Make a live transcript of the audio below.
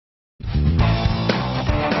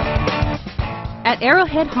At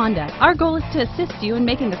Arrowhead Honda, our goal is to assist you in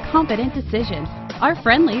making a confident decision. Our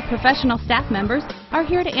friendly, professional staff members are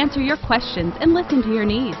here to answer your questions and listen to your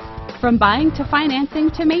needs. From buying to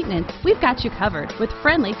financing to maintenance, we've got you covered with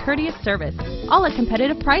friendly, courteous service, all at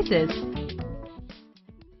competitive prices.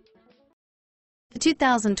 The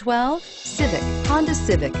 2012 Honda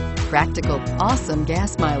Civic. Practical, awesome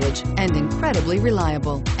gas mileage, and incredibly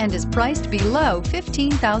reliable, and is priced below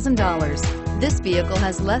 $15,000. This vehicle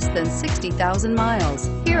has less than 60,000 miles.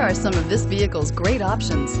 Here are some of this vehicle's great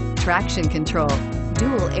options: traction control,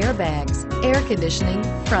 dual airbags, air conditioning,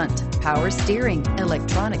 front, power steering,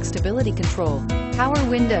 electronic stability control, power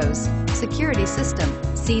windows, security system,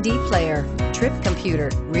 CD player, trip computer,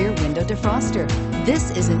 rear window defroster.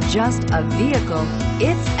 This isn't just a vehicle,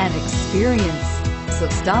 it's an experience. So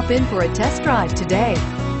stop in for a test drive today.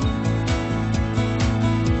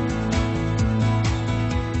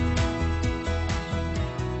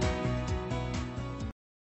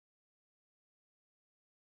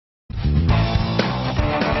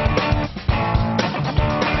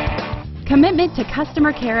 Commitment to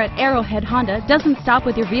customer care at Arrowhead Honda doesn't stop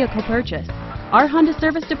with your vehicle purchase. Our Honda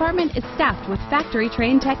service department is staffed with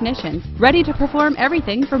factory-trained technicians ready to perform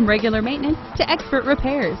everything from regular maintenance to expert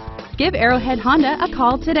repairs. Give Arrowhead Honda a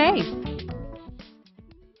call today.